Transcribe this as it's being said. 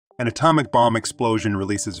An atomic bomb explosion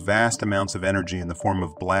releases vast amounts of energy in the form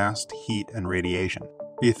of blast, heat, and radiation.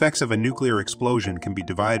 The effects of a nuclear explosion can be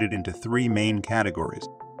divided into three main categories.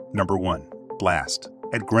 Number 1. Blast.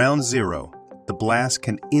 At ground zero, the blast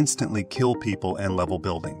can instantly kill people and level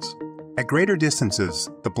buildings. At greater distances,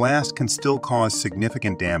 the blast can still cause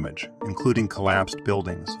significant damage, including collapsed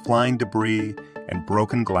buildings, flying debris, and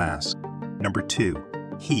broken glass. Number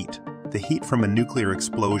 2. Heat. The heat from a nuclear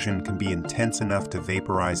explosion can be intense enough to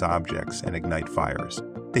vaporize objects and ignite fires.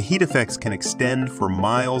 The heat effects can extend for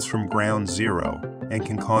miles from ground zero and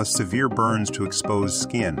can cause severe burns to exposed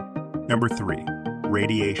skin. Number 3.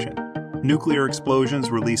 Radiation. Nuclear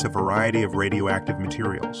explosions release a variety of radioactive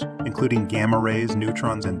materials, including gamma rays,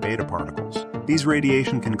 neutrons, and beta particles. These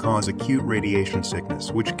radiation can cause acute radiation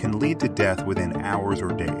sickness, which can lead to death within hours or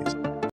days.